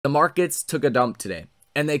The markets took a dump today,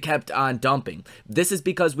 and they kept on dumping. This is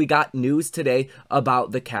because we got news today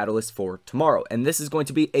about the catalyst for tomorrow, and this is going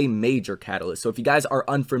to be a major catalyst. So if you guys are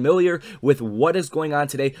unfamiliar with what is going on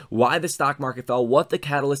today, why the stock market fell, what the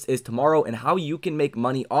catalyst is tomorrow, and how you can make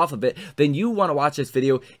money off of it, then you want to watch this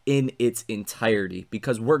video in its entirety,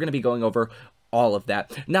 because we're going to be going over all of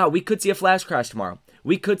that. Now, we could see a flash crash tomorrow.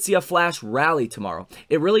 We could see a flash rally tomorrow.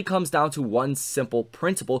 It really comes down to one simple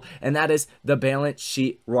principle, and that is the balance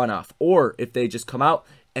sheet runoff. Or if they just come out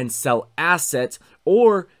and sell assets,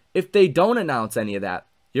 or if they don't announce any of that,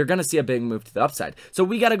 you're going to see a big move to the upside. So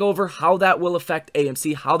we got to go over how that will affect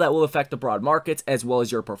AMC, how that will affect the broad markets, as well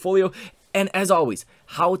as your portfolio. And as always,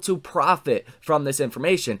 how to profit from this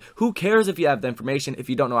information. Who cares if you have the information if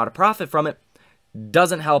you don't know how to profit from it?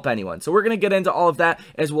 Doesn't help anyone. So we're going to get into all of that,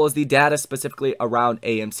 as well as the data specifically around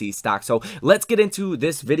AMC stock. So let's get into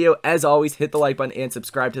this video. As always, hit the like button and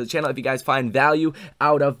subscribe to the channel if you guys find value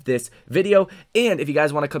out of this video. And if you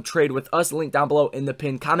guys want to come trade with us, link down below in the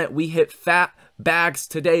pinned comment. We hit fat bags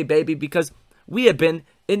today, baby, because we have been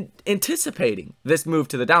anticipating this move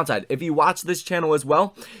to the downside. If you watch this channel as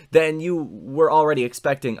well, then you were already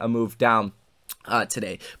expecting a move down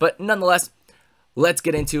today. But nonetheless, let's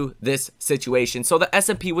get into this situation. So the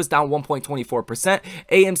S&P was down 1.24%.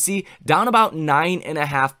 AMC down about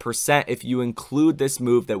 9.5% if you include this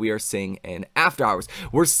move that we are seeing in after hours.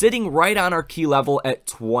 We're sitting right on our key level at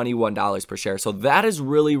 $21 per share. So that is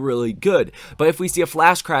really, really good. But if we see a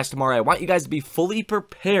flash crash tomorrow, I want you guys to be fully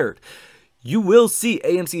prepared. You will see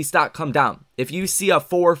AMC stock come down. If you see a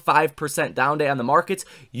 4 or 5% down day on the markets,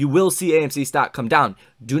 you will see AMC stock come down.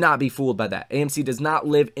 Do not be fooled by that. AMC does not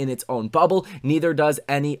live in its own bubble, neither does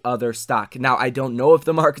any other stock. Now, I don't know if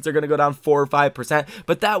the markets are going to go down 4 or 5%,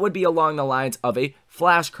 but that would be along the lines of a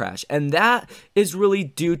flash crash. And that is really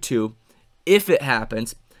due to, if it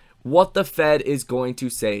happens, what the Fed is going to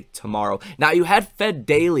say tomorrow. Now, you had Fed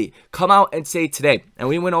Daily come out and say today, and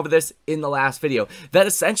we went over this in the last video, that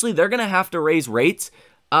essentially they're going to have to raise rates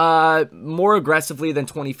more aggressively than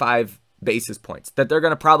 25 basis points, that they're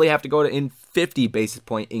going to probably have to go to in 50 basis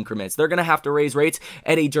point increments. They're going to have to raise rates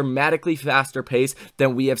at a dramatically faster pace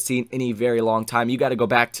than we have seen in a very long time. You got to go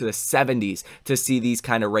back to the 70s to see these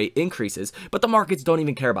kind of rate increases, but the markets don't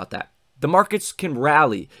even care about that. The markets can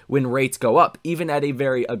rally when rates go up, even at a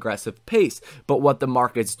very aggressive pace. But what the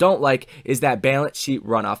markets don't like is that balance sheet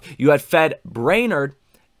runoff. You had Fed Brainerd,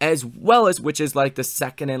 as well as, which is like the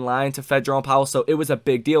second in line to Fed Jerome Powell. So it was a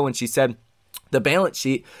big deal when she said the balance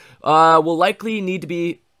sheet will likely need to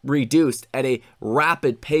be reduced at a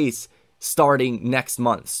rapid pace starting next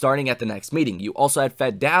month, starting at the next meeting. You also had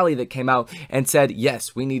Fed Daily that came out and said,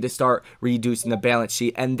 yes, we need to start reducing the balance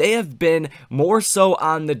sheet. And they have been more so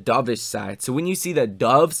on the dovish side. So when you see the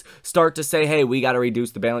doves start to say, hey, we got to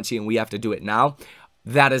reduce the balance sheet and we have to do it now,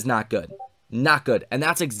 that is not good. Not good. And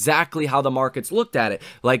that's exactly how the markets looked at it.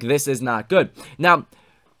 Like, this is not good. Now,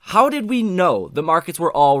 how did we know the markets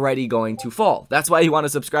were already going to fall? That's why you want to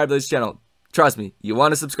subscribe to this channel. Trust me, you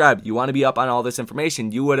want to subscribe, you want to be up on all this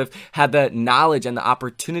information. You would have had the knowledge and the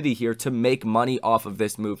opportunity here to make money off of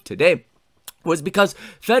this move today. Was because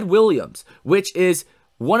Fed Williams, which is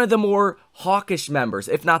one of the more hawkish members,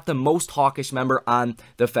 if not the most hawkish member on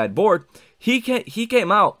the Fed board, he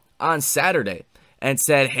came out on Saturday and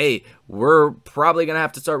said, hey, we're probably going to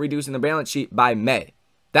have to start reducing the balance sheet by May.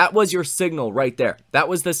 That was your signal right there. That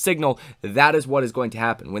was the signal. That is what is going to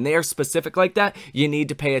happen. When they are specific like that, you need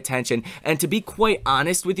to pay attention. And to be quite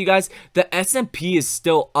honest with you guys, the S&P is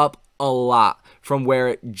still up a lot from where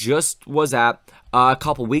it just was at a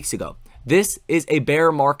couple weeks ago. This is a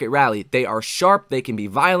bear market rally. They are sharp. They can be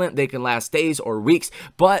violent. They can last days or weeks.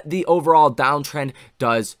 But the overall downtrend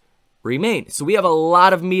does remain. So we have a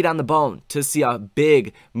lot of meat on the bone to see a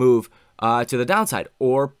big move to the downside,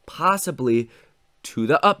 or possibly to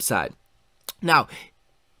the upside. Now,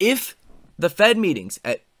 if the Fed minutes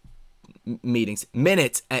at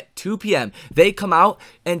 2 p.m., they come out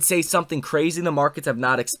and say something crazy the markets have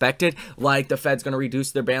not expected, like the Fed's going to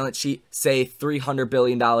reduce their balance sheet, say $300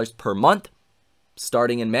 billion per month,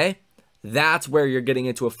 starting in May, that's where you're getting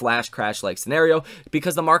into a flash crash like scenario,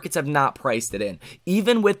 because the markets have not priced it in.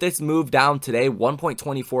 Even with this move down today,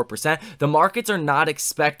 1.24%, the markets are not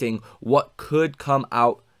expecting what could come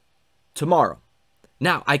out tomorrow.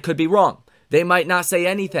 Now, I could be wrong. They might not say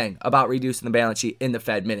anything about reducing the balance sheet in the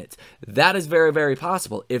Fed minutes. That is very, very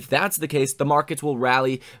possible. If that's the case, the markets will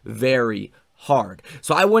rally very hard.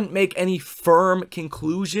 So I wouldn't make any firm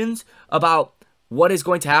conclusions about what is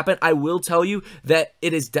going to happen. I will tell you that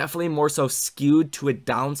it is definitely more so skewed to a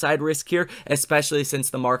downside risk here, especially since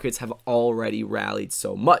the markets have already rallied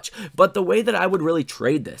so much. But the way that I would really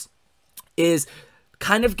trade this is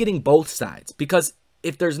kind of getting both sides, because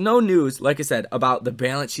if there's no news, like I said, about the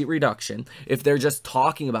balance sheet reduction, if they're just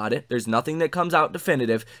talking about it, there's nothing that comes out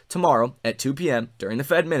definitive tomorrow at 2 p.m. during the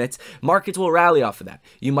Fed minutes, markets will rally off of that.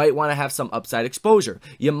 You might want to have some upside exposure.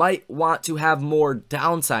 You might want to have more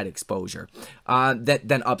downside exposure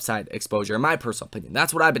than upside exposure, in my personal opinion.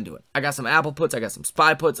 That's what I've been doing. I got some Apple puts, I got some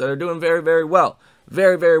SPY puts that are doing very, very well.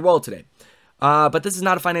 Very, very well today. But this is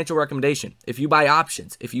not a financial recommendation. If you buy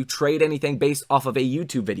options, if you trade anything based off of a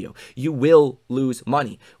YouTube video, you will lose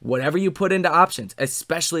money. Whatever you put into options,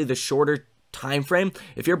 especially the shorter time frame,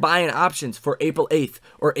 if you're buying options for April 8th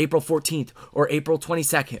or April 14th or April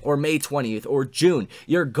 22nd or May 20th or June,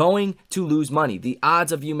 you're going to lose money. The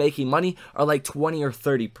odds of you making money are like 20 or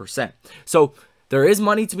 30%. So there is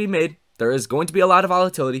money to be made. There is going to be a lot of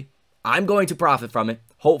volatility. I'm going to profit from it.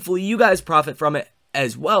 Hopefully you guys profit from it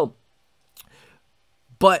as well.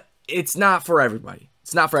 But it's not for everybody.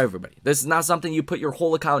 It's not for everybody. This is not something you put your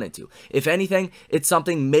whole account into. If anything, it's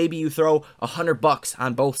something maybe you throw $100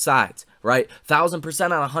 on both sides, right?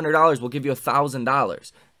 1,000% on $100 will give you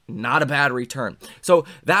 $1,000. Not a bad return. So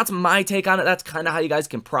that's my take on it. That's kind of how you guys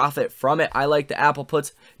can profit from it. I like the Apple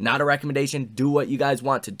puts. Not a recommendation. Do what you guys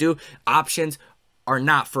want to do. Options are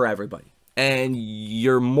not for everybody. And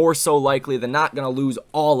you're more so likely than not going to lose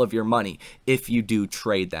all of your money if you do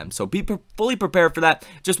trade them. So be fully prepared for that.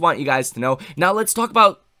 Just want you guys to know. Now let's talk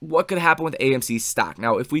about what could happen with AMC stock.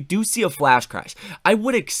 Now, if we do see a flash crash, I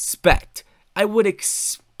would expect,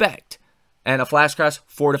 and a flash crash,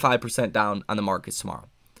 4 to 5% down on the markets tomorrow.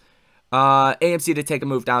 AMC to take a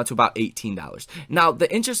move down to about $18. Now, the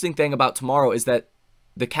interesting thing about tomorrow is that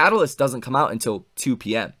the catalyst doesn't come out until 2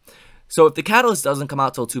 p.m. So if the catalyst doesn't come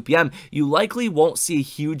out till 2 p.m., you likely won't see a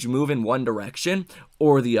huge move in one direction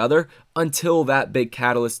or the other until that big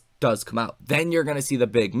catalyst does come out. Then you're going to see the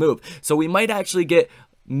big move. So we might actually get,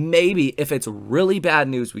 maybe if it's really bad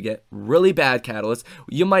news, we get really bad catalyst,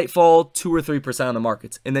 you might fall 2 or 3% on the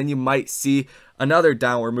markets. And then you might see another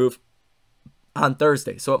downward move on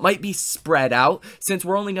Thursday. So it might be spread out since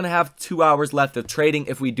we're only going to have 2 hours left of trading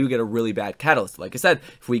if we do get a really bad catalyst. Like I said,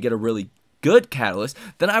 if we get a really good catalyst,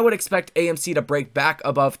 then I would expect AMC to break back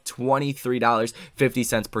above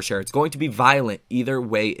 $23.50 per share. It's going to be violent either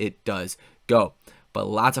way it does go, but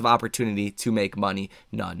lots of opportunity to make money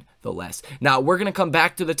nonetheless. Now, we're going to come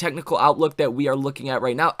back to the technical outlook that we are looking at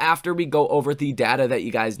right now after we go over the data that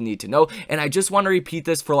you guys need to know. And I just want to repeat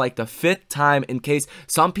this for like the 5th time in case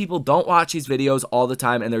some people don't watch these videos all the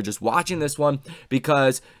time and they're just watching this one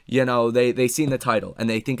because, you know, they seen the title and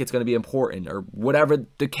they think it's going to be important or whatever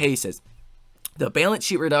the case is. The balance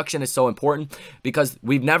sheet reduction is so important because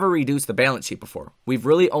we've never reduced the balance sheet before. We've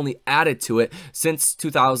really only added to it since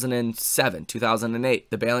 2007, 2008.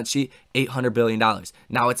 The balance sheet, $800 billion.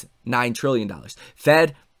 Now it's $9 trillion.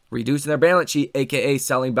 Fed reducing their balance sheet, aka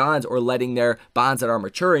selling bonds or letting their bonds that are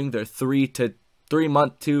maturing, their 3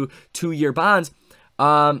 month to 2 year bonds,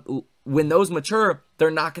 when those mature, they're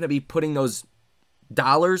not going to be putting those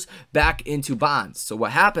dollars back into bonds. So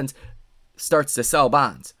what happens? Starts to sell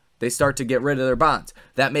bonds. They start to get rid of their bonds.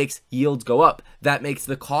 That makes yields go up. That makes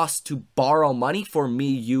the cost to borrow money for me,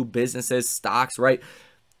 you, businesses, stocks, right?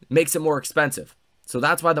 Makes it more expensive. So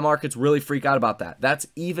that's why the markets really freak out about that. That's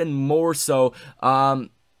even more so,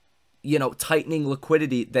 you know, tightening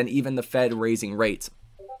liquidity than even the Fed raising rates.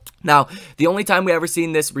 Now, the only time we ever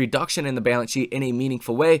seen this reduction in the balance sheet in a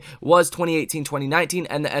meaningful way was 2018-2019,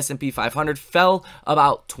 and the S&P 500 fell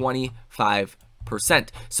about 25%.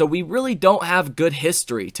 So we really don't have good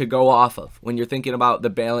history to go off of when you're thinking about the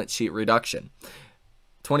balance sheet reduction.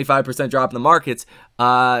 25% drop in the markets,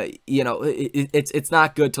 you know, it's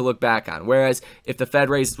not good to look back on. Whereas if the Fed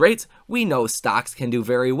raises rates, we know stocks can do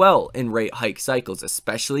very well in rate hike cycles,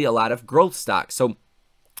 especially a lot of growth stocks. So,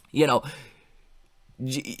 you know,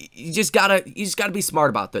 you just gotta be smart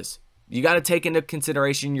about this. You gotta take into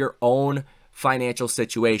consideration your own financial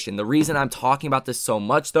situation. The reason I'm talking about this so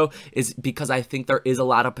much, though, is because I think there is a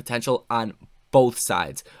lot of potential on both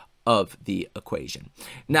sides of the equation.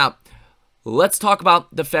 Now, let's talk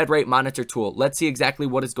about the Fed rate monitor tool. Let's see exactly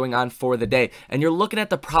what is going on for the day. And you're looking at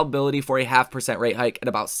the probability for a 0.5% rate hike at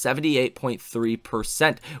about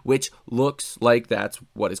 78.3%, which looks like that's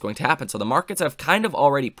what is going to happen. So the markets have kind of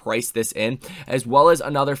already priced this in, as well as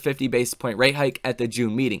another 50 basis point rate hike at the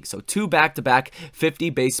June meeting. So 2 back-to-back 50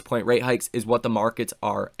 basis point rate hikes is what the markets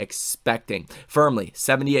are expecting. Firmly,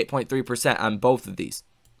 78.3% on both of these.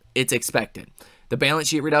 It's expected. The balance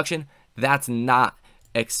sheet reduction, that's not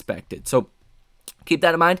expected. So keep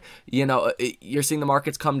that in mind. You know, you're seeing the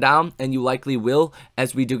markets come down, and you likely will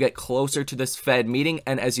as we do get closer to this Fed meeting,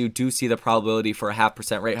 and as you do see the probability for a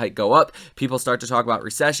 0.5% rate hike go up. People start to talk about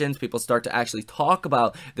recessions. People start to actually talk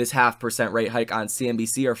about this 0.5% rate hike on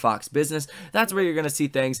CNBC or Fox Business. That's where you're going to see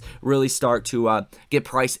things really start to get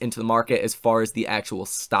priced into the market as far as the actual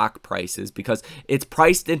stock prices, because it's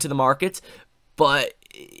priced into the markets, but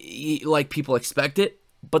like people expect it,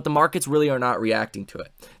 but the markets really are not reacting to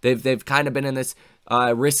it. They've kind of been in this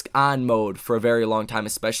risk on mode for a very long time,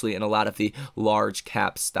 especially in a lot of the large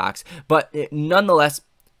cap stocks. But nonetheless,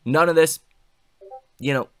 none of this,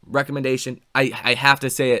 you know, recommendation, I have to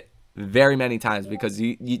say it very many times, because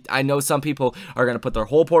I know some people are going to put their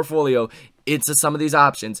whole portfolio into some of these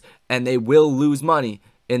options, and they will lose money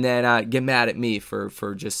and then get mad at me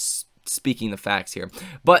for just speaking the facts here.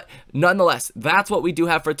 But nonetheless, that's what we do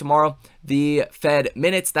have for tomorrow. The Fed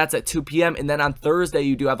minutes, that's at 2 p.m. And then on Thursday,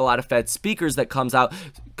 you do have a lot of Fed speakers that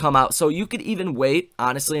come out. So you could even wait,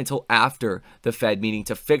 honestly, until after the Fed meeting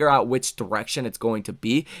to figure out which direction it's going to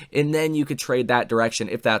be. And then you could trade that direction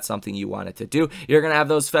if that's something you wanted to do. You're going to have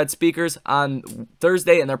those Fed speakers on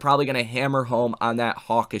Thursday, and they're probably going to hammer home on that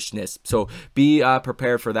hawkishness. So be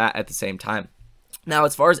prepared for that at the same time. Now,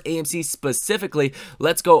 as far as AMC specifically,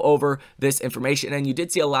 let's go over this information. And you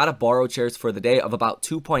did see a lot of borrowed shares for the day of about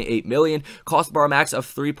 2.8 million. Cost to borrow max of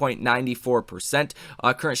 3.94%.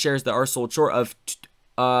 Current shares that are sold short of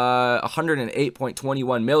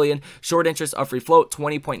 108.21 million. Short interest of free float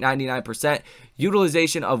 20.99%.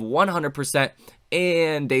 Utilization of 100%.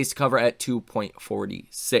 And days to cover at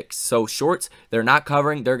 2.46. So shorts, they're not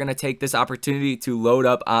covering. They're going to take this opportunity to load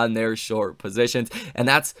up on their short positions. And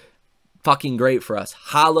that's fucking great for us.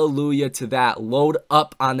 Hallelujah to that. Load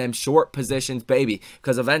up on them short positions, baby.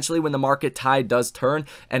 Because eventually when the market tide does turn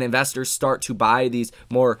and investors start to buy these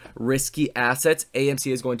more risky assets,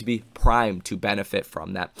 AMC is going to be primed to benefit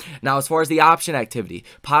from that. Now, as far as the option activity,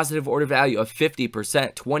 positive order value of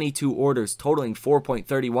 50%, 22 orders totaling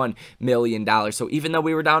 $4.31 million. So even though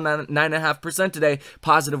we were down 9.5% today,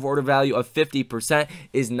 positive order value of 50%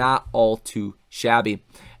 is not all too shabby.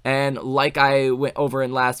 And like I went over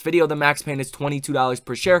in last video, the max pain is $22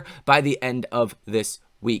 per share by the end of this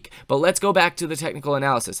week. But let's go back to the technical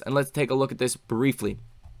analysis and let's take a look at this briefly.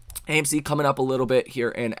 AMC coming up a little bit here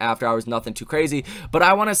in after hours, nothing too crazy, but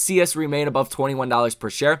I want to see us remain above $21 per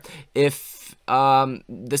share if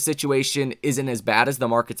the situation isn't as bad as the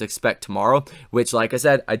markets expect tomorrow, which, like I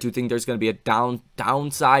said, I do think there's going to be a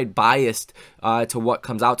downside biased to what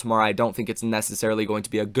comes out tomorrow. I don't think it's necessarily going to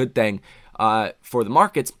be a good thing for the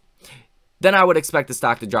markets. Then I would expect the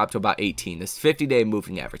stock to drop to about 18, this 50-day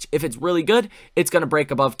moving average. If it's really good, it's going to break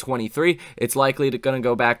above 23. It's likely going to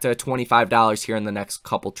go back to $25 here in the next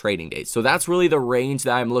couple trading days. So that's really the range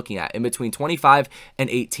that I'm looking at, in between 25 and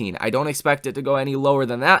 18. I don't expect it to go any lower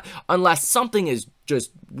than that unless something is just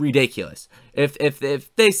ridiculous. If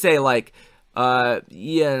they say like,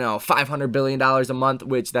 you know, $500 billion a month,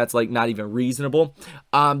 which that's like not even reasonable,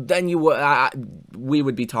 then we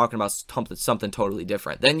would be talking about something totally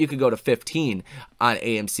different. Then you could go to 15 on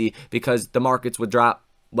AMC because the markets would drop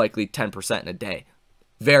likely 10% in a day.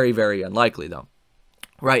 Very, very unlikely though.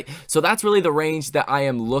 Right, so that's really the range that I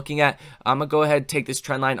am looking at. I'm going to go ahead and take this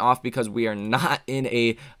trend line off because we are not in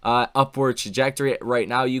a upward trajectory right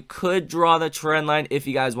now. You could draw the trend line if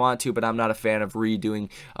you guys want to, but I'm not a fan of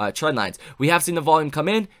redoing trend lines. We have seen the volume come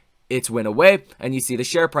in, it's went away, and you see the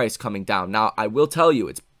share price coming down. Now, I will tell you,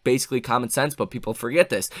 it's basically common sense, but people forget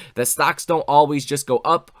this. The stocks don't always just go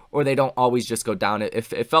up or they don't always just go down. It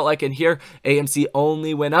felt like in here, AMC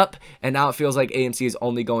only went up, and now it feels like AMC is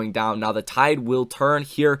only going down. Now, the tide will turn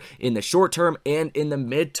here in the short term and in the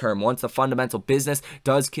midterm. Once the fundamental business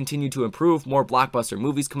does continue to improve, more blockbuster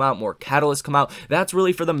movies come out, more catalysts come out, that's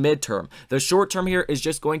really for the midterm. The short term here is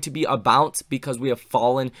just going to be a bounce because we have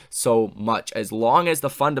fallen so much. As long as the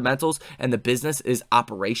fundamentals and the business is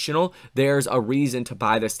operational, there's a reason to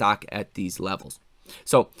buy the stock at these levels.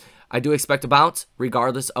 So I do expect a bounce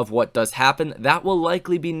regardless of what does happen. That will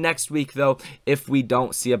likely be next week though if we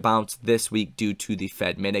don't see a bounce this week due to the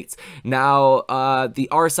Fed minutes. Now the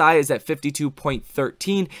RSI is at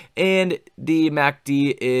 52.13 and the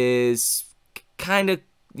MACD is kind of,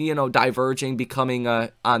 you know, diverging, becoming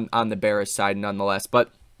on the bearish side nonetheless. But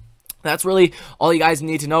that's really all you guys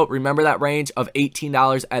need to know. Remember that range of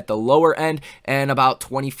 $18 at the lower end and about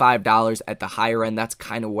 $25 at the higher end. That's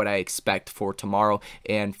kind of what I expect for tomorrow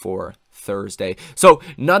and for Thursday. So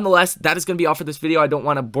nonetheless, that is going to be all for this video. I don't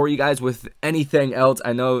want to bore you guys with anything else.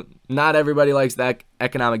 I know not everybody likes that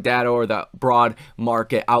economic data or the broad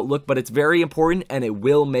market outlook, but it's very important and it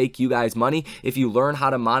will make you guys money if you learn how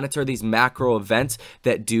to monitor these macro events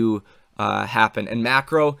that do happen. And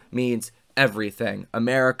macro means everything.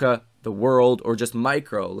 America, the world, or just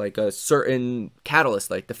micro, like a certain catalyst,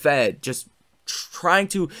 like the Fed. Just trying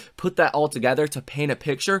to put that all together to paint a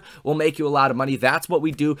picture will make you a lot of money. That's what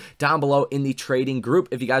we do down below in the trading group.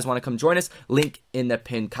 If you guys want to come join us, link in the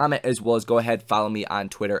pinned comment, as well as go ahead, follow me on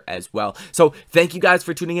Twitter as well. So thank you guys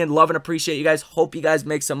for tuning in. Love and appreciate you guys. Hope you guys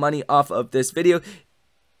make some money off of this video.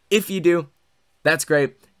 If you do, that's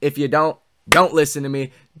great. If you don't listen to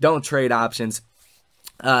me. Don't trade options.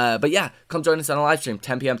 But yeah, come join us on a live stream,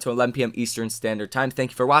 10 p.m. to 11 p.m. Eastern Standard Time.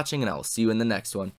 Thank you for watching, and I will see you in the next one.